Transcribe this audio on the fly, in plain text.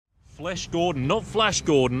Flesh Gordon, not Flash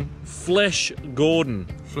Gordon, Flesh Gordon.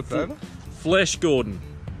 Flipped over? Flesh Gordon.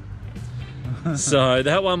 So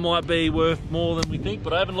that one might be worth more than we think,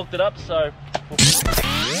 but I haven't looked it up, so.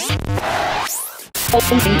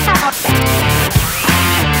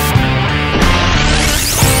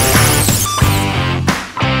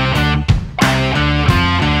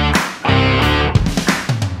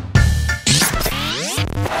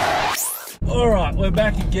 Alright, we're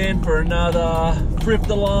back again for another thrift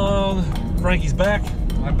along. Frankie's back.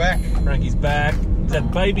 I'm back. Frankie's back. He's had a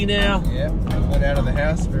baby now. Yeah, let out of the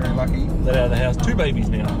house, very lucky. Let out of the house. 2 babies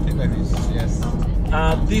now. 2 babies, yes.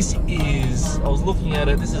 This is, I was looking at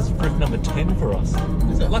it, this is thrift number 10 for us.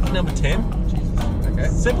 Is it? Lucky number 10. Jesus, okay.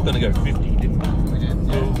 Said we're going to go 50, didn't we? We did,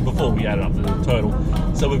 yeah. Before we added up the total.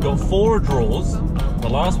 So we've got 4 draws. The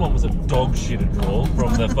last one was a dog shitter draw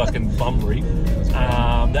from the fucking Bunbury.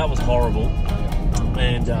 That was horrible.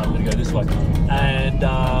 And I'm going to go this way. And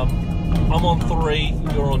I'm on 3,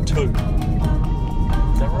 you're on 2.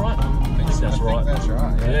 Is that right? I think that's right. That's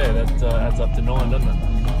right. Yeah, that adds up to 9, doesn't it?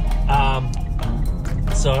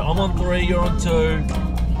 So I'm on 3, you're on 2.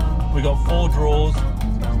 We got 4 draws.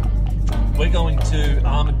 We're going to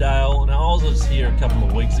Armadale. Now I was just here a couple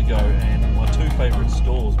of weeks ago, and my 2 favourite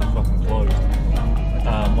stores were fucking closed.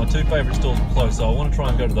 My 2 favourite stores were closed, so I want to try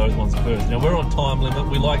and go to those ones first. Now we're on time limit.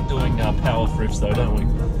 We like doing power thrifts though, don't we?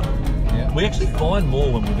 Yeah. We actually find more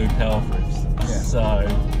when we do power thrifts. Yeah. So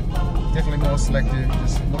definitely more selective.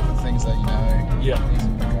 Just look for things that you know. Yeah. Easy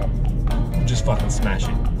to pick up. We'll just fucking smash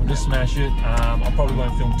it. We'll just smash it. I probably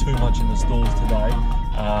won't film too much in the stores today.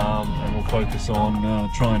 And we'll focus on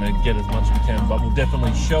trying to get as much as we can, but we'll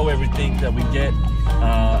definitely show everything that we get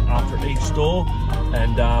after each store,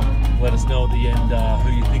 and let us know at the end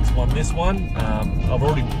who you think's won this one. I've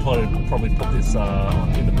already probably put this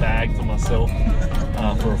in the bag for myself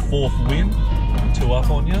for a 4th win, 2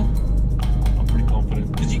 up on you. I'm pretty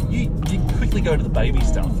confident because you quickly go to the baby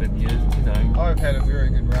stuff, and you know. I've had a very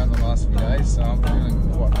good round the last few days, so I'm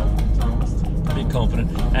feeling quite confident, to be honest. A bit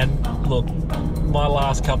confident. And look, my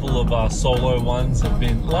last couple of solo ones have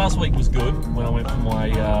been. Last week was good when I went for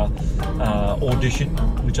my audition,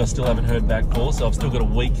 which I still haven't heard back for, so I've still got a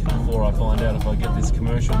week before I find out if I get this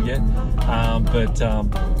commercial yet. But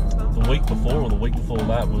the week before or the week before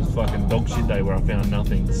that was fucking dog shit day where I found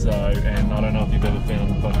nothing. So, and I don't know if you've ever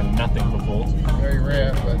found fucking nothing before. Very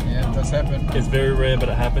rare, but yeah, it does happen. It's very rare, but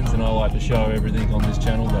it happens, and I like to show everything on this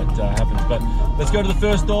channel that happens. But let's go to the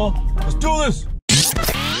first door. Let's do this!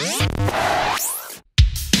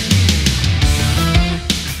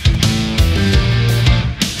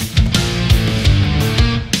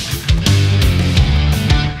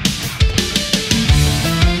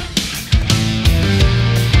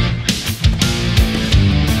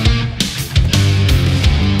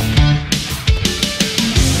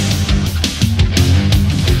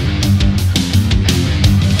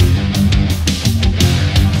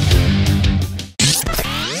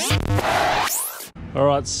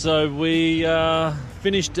 Alright, so we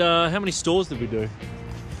finished, how many stores did we do?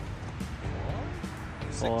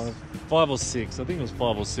 5 or 6, I think it was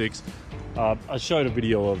 5 or 6. I showed a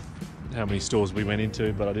video of how many stores we went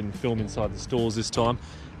into, but I didn't film inside the stores this time.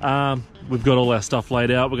 We've got all our stuff laid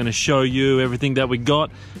out. We're going to show you everything that we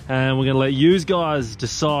got, and we're going to let you guys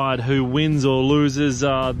decide who wins or loses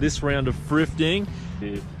this round of thrifting.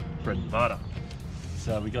 Bread and butter.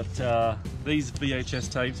 So we got these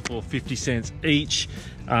VHS tapes for 50 cents each.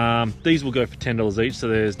 These will go for $10 each, so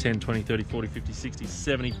there's 10, 20, 30, 40, 50, 60,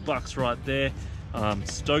 70 bucks right there.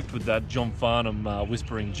 Stoked with that John Farnham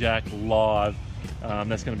Whispering Jack live.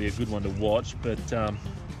 That's going to be a good one to watch, but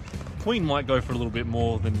Queen might go for a little bit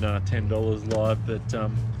more than $10 live, but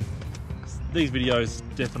these videos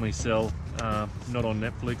definitely sell. Not on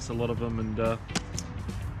Netflix, a lot of them, and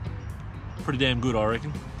pretty damn good, I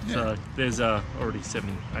reckon. Yeah. So there's already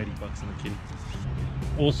 70, 80 bucks in the kitty.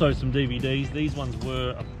 Also some DVDs. These ones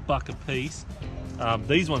were $1 a piece.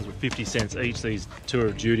 These ones were 50 cents each, these Tour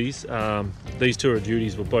of Duties. These Tour of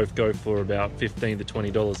Duties will both go for about $15 to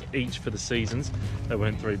 $20 each for the seasons. They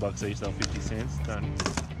weren't $3 each, they were 50 cents. Don't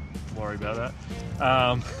worry about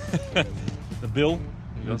that. The bill,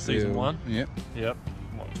 you got season 1. Yep. Yep.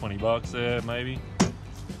 What, 20 bucks there maybe.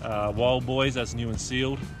 Wild Boys, that's new and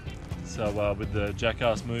sealed. So with the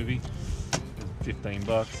Jackass movie, 15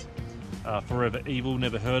 bucks. Forever Evil,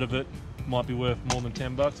 never heard of it. Might be worth more than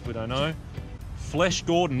 10 bucks, we don't know. Flesh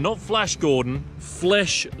Gordon, not Flash Gordon,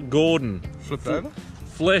 Flesh Gordon. Flipped over?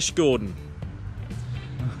 Flesh Gordon.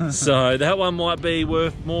 So that one might be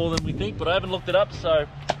worth more than we think, but I haven't looked it up, so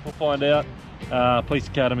we'll find out. Police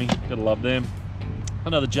Academy, gotta love them.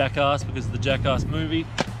 Another Jackass because of the Jackass movie.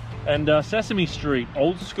 And Sesame Street,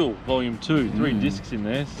 Old School, Volume 2, 3 discs in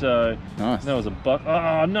there. So Nice. that was a buck.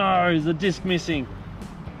 Oh no, there's a disc missing.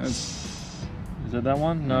 Is it that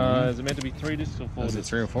one? No, is it meant to be 3 discs or 4 Is it discs?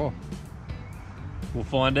 3 or 4? We'll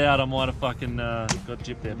find out. I might have fucking got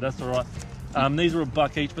gypped there, but that's all right. These were a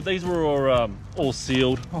buck each, but these were all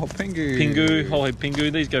sealed. Oh, Pingu. Pingu, holy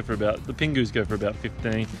Pingu. These go for about, the Pingus go for about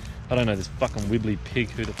 15. I don't know this fucking wibbly pig,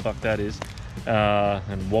 who the fuck that is.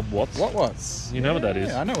 And Wobwots. Wobwots. You know what that is?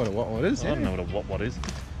 Yeah, I know what a Wobwot is. I don't know what a Wobwot is.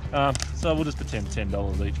 So we'll just pretend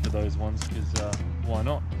 $10 each for those ones, because why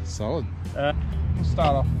not? Solid. We'll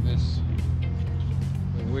start off with this.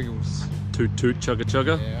 The Wiggles. Toot toot, chugga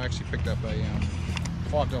chugga. Yeah, I actually picked up a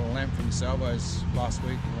 $5 lamp from Salvos last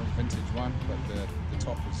week, a vintage one, but the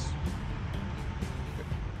top is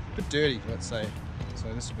a bit dirty, let's say.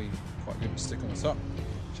 So this will be quite good to stick on the top.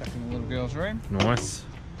 Chuck in the little girl's room. Nice.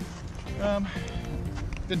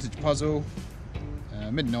 Vintage puzzle,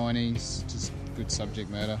 mid-90s, just good subject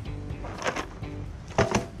matter.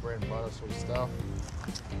 Bread and butter sort of stuff.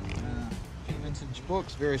 Vintage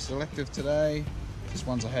books, very selective today. Just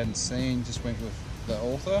ones I hadn't seen, just went with the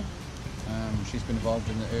author. She's been involved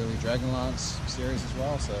in the early Dragonlance series as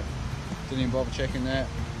well, so didn't even bother checking that.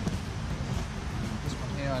 This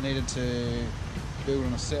one here I needed to build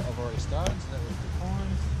on a set I've already started, so that was fine.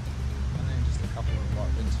 And then just a couple of like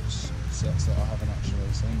vintage sets that I haven't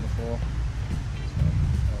actually seen before.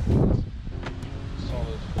 So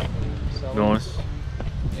solid. Nice.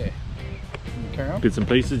 Yeah. Carry on. Bits and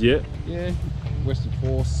pieces, yeah. Yeah. Western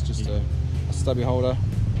Force, just a stubby holder.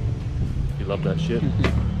 You love that shit.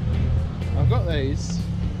 I've got these.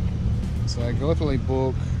 So Gallipoli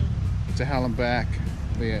book, to Hell and Back,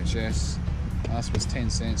 VHS. This was 10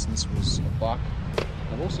 cents and this was a buck.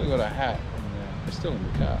 I've also got a hat, and it's still in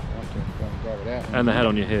the car. I'll have to go and grab it out. And the hat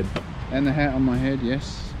on your head. And the hat on my head,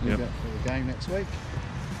 yes. Need Yep. that for the game next week.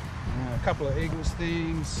 A couple of Eagles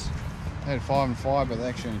things. I had 5 and 5, but they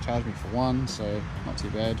actually only charged me for 1, so not too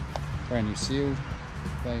bad. Brand new sealed.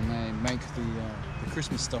 They may make the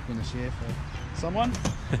Christmas stocking this year for someone.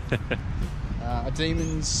 A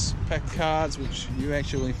Demons pack of cards, which you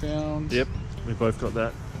actually found. Yep, we both got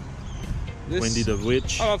that. This, Wendy the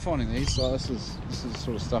Witch. I love finding these. So this is the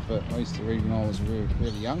sort of stuff that I used to read when I was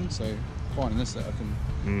really young. So finding this that I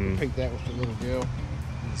can repeat that with the little girl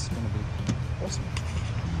is going to be awesome.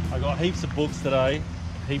 I got heaps of books today.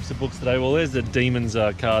 Well, there's the Demons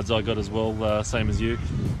cards I got as well, same as you.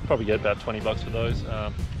 Probably get about 20 bucks for those.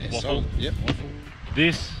 Waffle. Solid. Yep, waffle.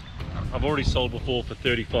 This I've already sold before for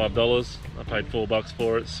 $35. I paid $4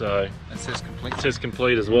 for it, so It says complete. it says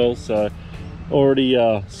complete as well. So already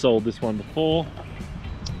sold this one before.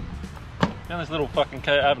 Found this little fucking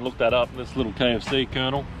I haven't looked that up. This little KFC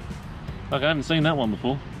Colonel. Like I haven't seen that one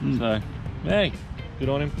before. So hey, good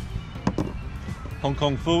on him. Hong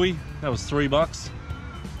Kong Fooey. That was $3.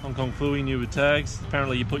 Hong Kong Fooey, new with tags.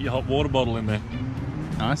 Apparently you put your hot water bottle in there.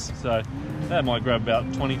 Nice. So that might grab about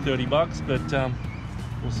 20-30 bucks, but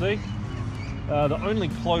we'll see. The only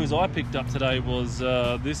clothes I picked up today was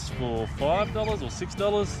this for $5 or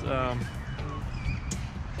 $6.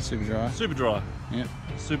 Super dry. Super dry. Yep.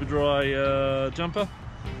 Super dry jumper.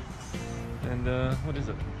 And what is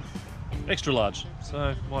it? Extra large.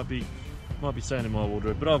 So might be staying in my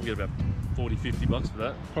wardrobe, but I'll get about 40-50 bucks for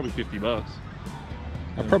that. Probably 50 bucks.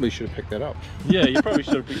 I probably should have picked that up. Yeah, you probably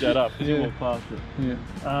should have picked that up because you Yeah. walked past it.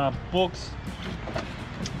 Yeah. Books.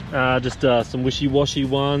 Just some wishy-washy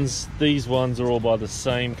ones. These ones are all by the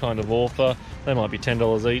same kind of author. They might be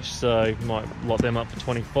 $10 each, so you might lot them up for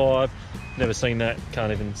 25. Never seen that,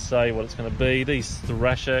 can't even say what it's going to be. These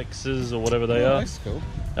Thrashx's or whatever they are. That's cool.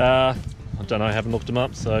 I don't know, I haven't looked them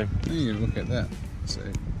up, so You can look at that. So,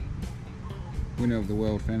 winner of the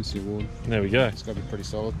World Fantasy Award. there we go. It's got to be pretty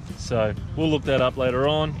solid. So we'll look that up later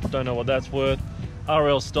on. Don't know what that's worth.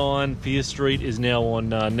 R.L. Stine, Fear Street is now on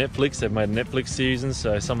Netflix. They've made a Netflix season,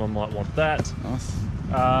 so someone might want that. Nice.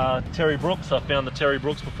 Terry Brooks, I found the Terry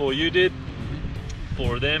Brooks before you did.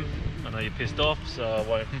 4 of them. I know you're pissed off, so I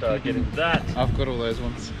won't get into that. I've got all those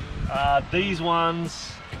ones. These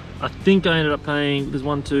ones, I think I ended up paying, there's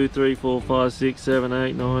 1, 2, 3, 4, 5, 6, 7,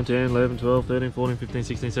 8, 9, 10, 11, 12, 13, 14, 15,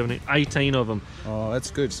 16, 17, 18 of them. Oh,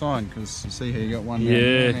 that's a good sign because you see here you got 1 Yeah.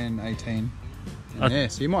 and 18. And yeah,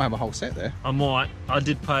 so you might have a whole set there. I might. I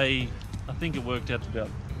did pay, I think it worked out to about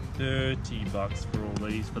 30 bucks for all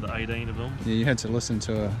these, for the 18 of them. Yeah, you had to listen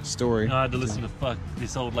to a story. I had to listen to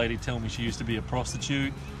this old lady tell me she used to be a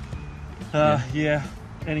prostitute. Yeah.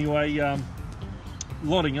 Anyway,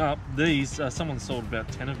 lotting up these. Someone sold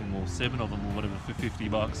about 10 of them or 7 of them or whatever for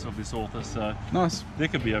 $50 of this author. So nice. There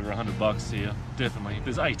could be over $100 here, definitely. If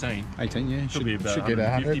there's 18. 18, yeah. Should be about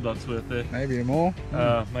 $150 worth there. Maybe more.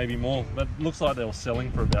 Maybe more. But looks like they were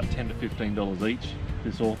selling for about $10 to $15 each.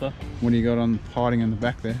 This author. What do you got on hiding in the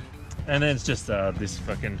back there? And then it's just this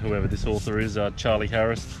fucking whoever this author is, Charlie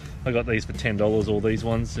Harris. I got these for $10, all these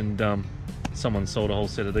ones, and someone sold a whole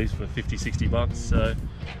set of these for $50-60. So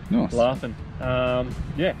nice. Laughing.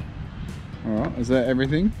 Yeah. All right. Is that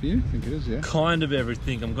everything for you? I think it is. Yeah. Kind of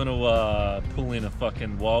everything. I'm gonna pull in a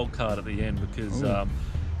fucking wild card at the end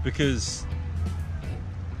because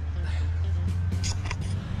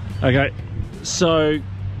okay. So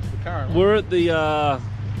we're at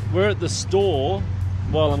the store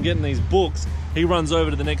while I'm getting these books. He runs over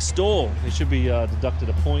to the next store. He should be deducted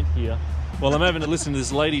a point here. Well, I'm having to listen to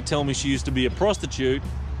this lady tell me she used to be a prostitute,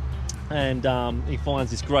 and he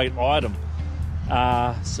finds this great item.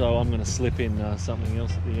 So I'm going to slip in something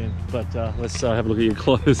else at the end. But let's have a look at your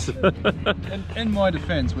clothes. in my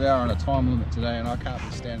defence, we are on a time limit today, and I can't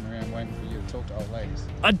be standing around waiting for you to talk to old ladies.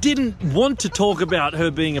 I didn't want to talk about her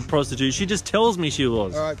being a prostitute. She just tells me she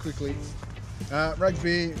was. All right, quickly.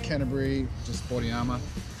 Rugby, Canterbury, just body armour.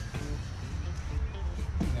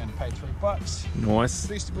 And paid $3. Nice.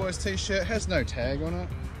 Beastie Boys t-shirt, has no tag on it.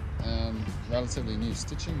 Relatively new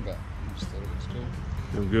stitching, but I just thought it was cool.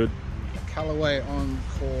 Feel good. A colourway on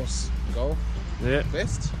course golf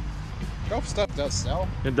vest. Golf stuff does sell.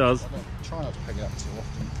 It does. I try not to pick it up too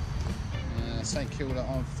often. St Kilda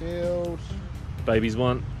on field. Babies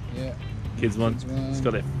one. Yeah. Kids one. It's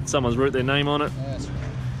got someone's wrote their name on it. Yeah, that's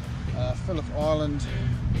right. Phillip Island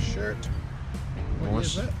shirt. What year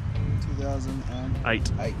is that? 2008.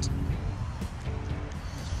 That's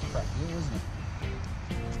crap year, isn't it?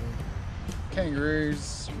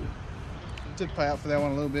 Kangaroos. Did pay up for that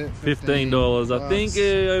one a little bit. $15. I think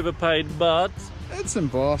overpaid, but it's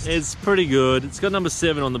embossed. It's pretty good. It's got number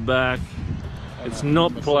 7 on the back. It's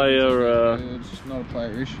not player. It's not a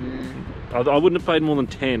player issue. I wouldn't have paid more than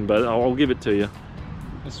 10, but I'll give it to you.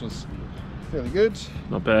 This was fairly good.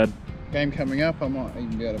 Not bad. Game coming up. I might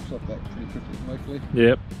even be able to flip that pretty quickly, hopefully.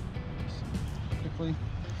 Yep. Quickly.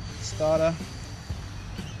 Starter.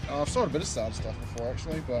 I've sold a bit of starter stuff before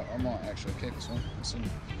actually, but I might actually keep this one. It's in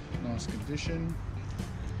nice condition.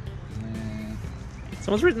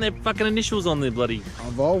 Someone's written their fucking initials on their bloody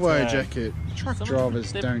a Volvo jacket. Truck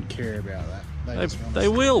drivers don't care about that. They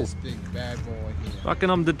will. This big bad boy here. Fucking,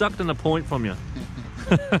 I'm deducting a point from you.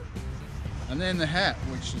 And then the hat,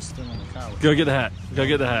 which is still on the car. Go get the hat. Go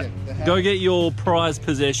get the hat. Go get your prized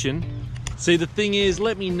possession. See, the thing is,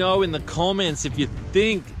 let me know in the comments if you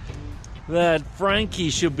think that Frankie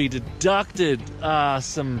should be deducted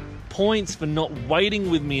some points for not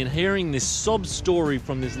waiting with me and hearing this sob story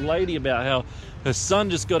from this lady about how her son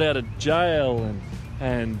just got out of jail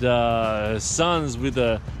and her son's with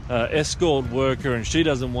a escort worker and she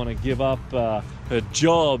doesn't want to give up her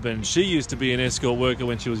job, and she used to be an escort worker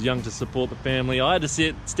when she was young to support the family. I had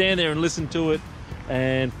to stand there and listen to it,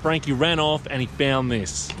 and Frankie ran off and he found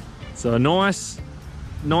this. So a nice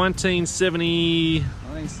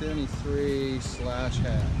 1973 slash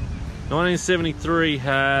hat. 1973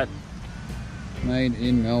 hat. Made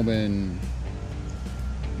in Melbourne.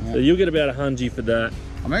 So you'll get about $100 for that.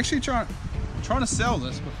 I'm actually trying to sell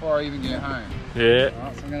this before I even get home. Yeah.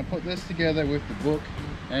 Alright, so I'm going to put this together with the book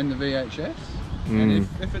and the VHS. And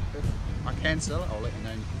if I can sell it, I'll let you know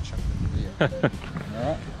and you can chuck it in the video.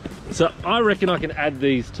 Alright. So I reckon I can add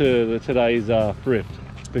these to today's thrift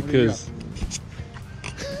because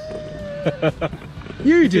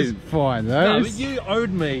you didn't find those. No, but you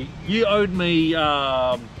owed me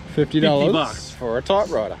 $50 for a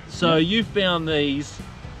typewriter. So you found these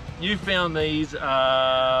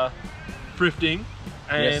thrifting,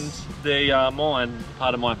 and yes, they are mine,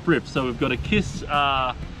 part of my thrift. So we've got a Kiss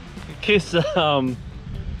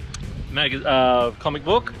comic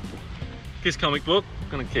book. Kiss comic book. I'm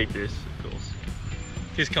gonna keep this, of course.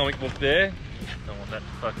 Kiss comic book there. Don't want that to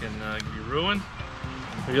fucking be ruined.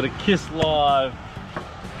 We've got a Kiss Live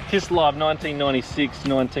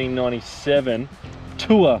 1996-1997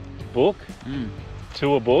 tour book.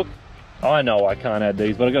 Tour book. I know I can't add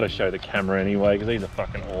these, but I've got to show the camera anyway because these are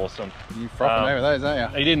fucking awesome. You frothing over those,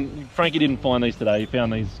 aren't you? Frankie didn't find these today. He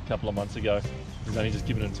found these a couple of months ago. He's only just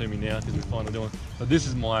giving them to me now because we're finally doing it. But this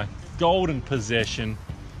is my golden possession.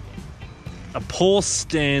 A Paul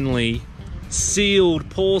Stanley, sealed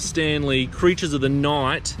Paul Stanley Creatures of the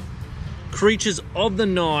Night. Creatures of the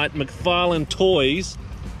Night McFarlane Toys.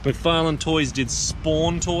 McFarlane Toys did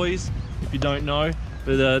Spawn toys, if you don't know.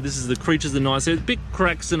 But this is the Creatures of the Night. So there's big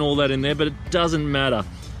cracks and all that in there, but it doesn't matter.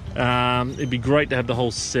 It'd be great to have the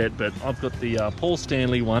whole set, but I've got the Paul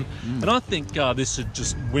Stanley one, and I think this should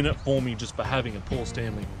just win it for me just for having a Paul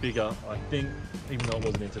Stanley figure, I think, even though it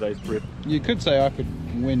wasn't in today's thrift. You could say I could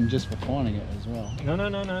win just for finding it as well. No,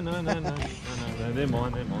 they're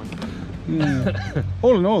mine. Yeah.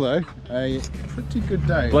 All in all though, a pretty good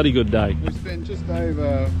day. Bloody good day. We've spent just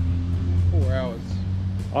over 4 hours.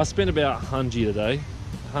 I spent about 100 today,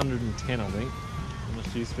 110 I think. How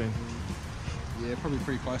much do you spend? Yeah, probably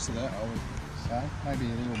pretty close to that, I would say. Maybe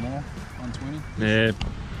a little more, 120. Yeah.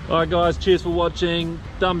 Alright guys, cheers for watching.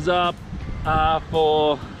 Thumbs up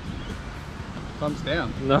for... Thumbs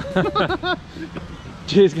down. No.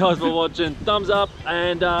 Cheers guys for watching. Thumbs up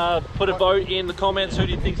and put a vote in the comments. Who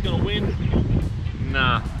do you think's gonna win?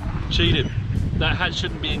 Nah, cheated. That hat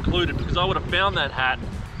shouldn't be included because I would have found that hat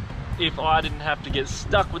if I didn't have to get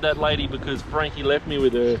stuck with that lady because Frankie left me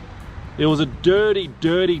with her. It was a dirty,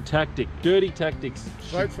 dirty tactic. Dirty tactics.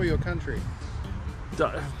 Vote for your country.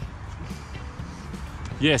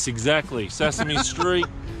 Yes, exactly. Sesame Street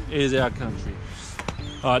is our country.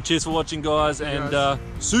 Alright, cheers for watching guys, and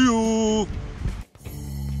see you!